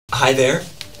Hi there,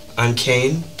 I'm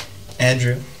Cayne.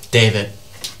 Andrew. David.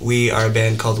 We are a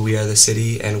band called We Are the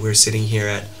City, and we're sitting here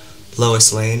at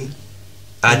Lois Lane.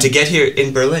 To get here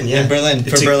in Berlin, yeah. In Berlin,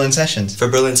 for Berlin sessions. For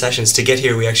Berlin sessions. To get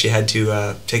here, we actually had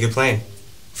to take a plane.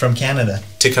 From Canada.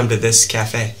 To come to this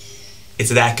cafe. It's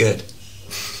that good.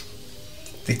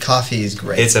 The coffee is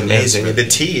great. It's amazing. Yeah, the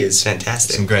tea is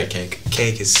fantastic. Some great cake.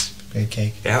 Cake is... Great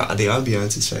cake. Yeah, the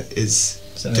ambiance is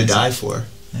to die for.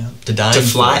 Yeah. To die To for.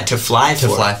 fly To fly for.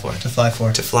 To fly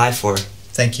for. To fly for.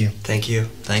 Thank you. Thank you.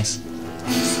 Thanks.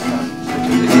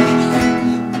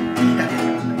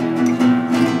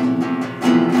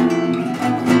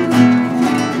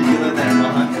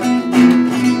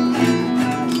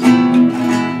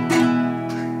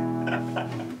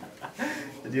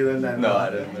 Did you learn that? No, I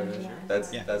didn't know.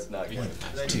 That's not good.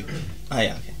 1, 2. Oh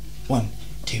yeah, okay. 1,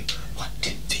 2, 1,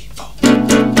 2, 3, 4.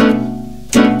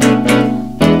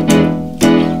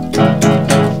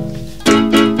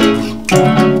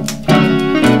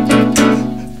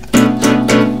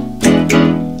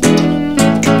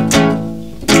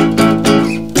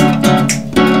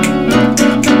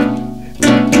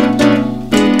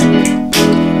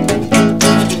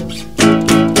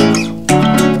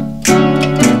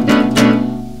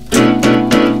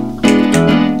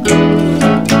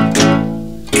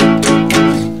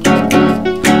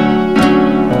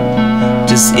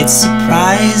 Does it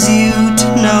surprise you to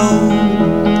know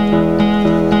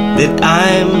that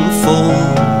I'm full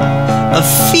of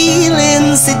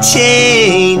feelings that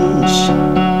change?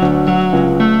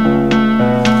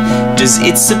 Does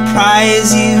it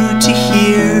surprise you to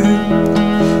hear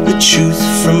the truth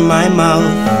from my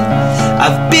mouth?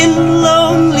 I've been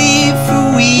lonely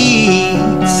for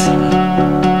weeks,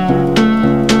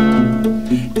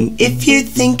 and if you're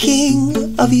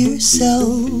thinking of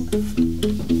yourself,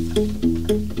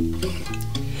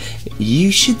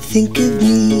 you should think of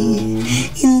me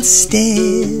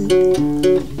instead.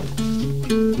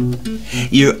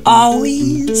 You're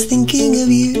always thinking of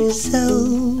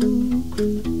yourself.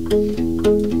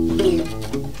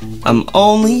 I'm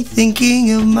only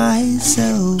thinking of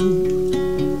myself.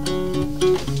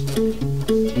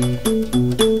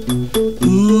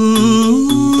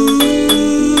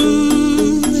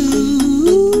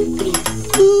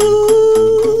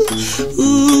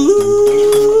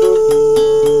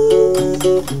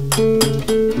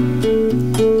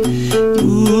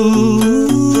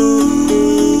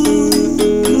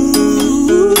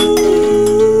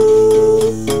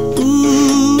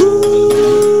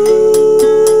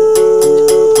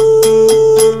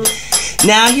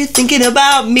 Now you're thinking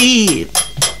about me.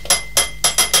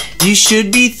 You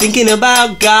should be thinking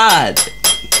about God.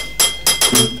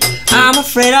 I'm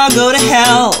afraid I'll go to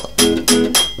hell.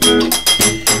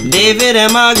 David,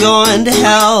 am I going to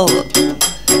hell?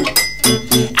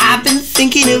 I've been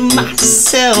thinking of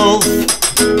myself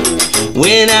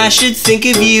when I should think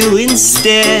of you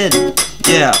instead.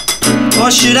 Yeah.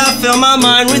 Or should I fill my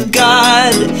mind with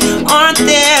God? Aren't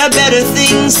there better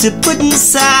things to put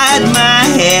inside my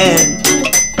head?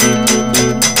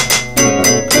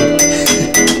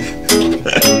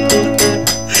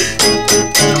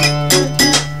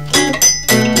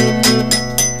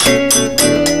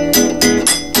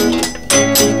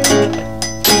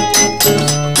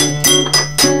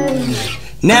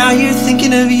 Now you're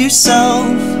thinking of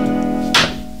yourself.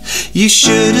 You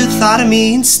should have thought of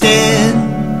me instead.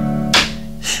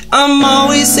 I'm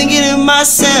always thinking of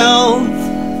myself.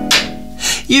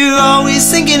 You're always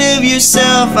thinking of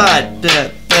yourself.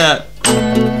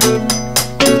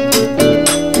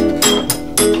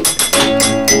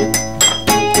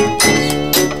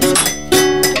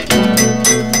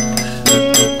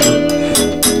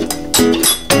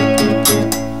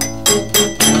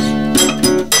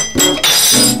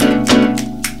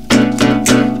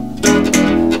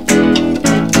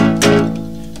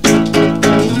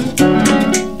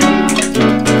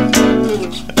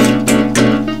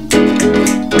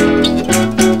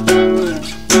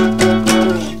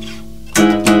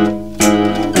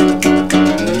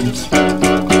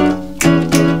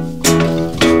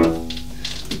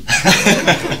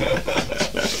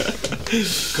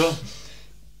 Cool.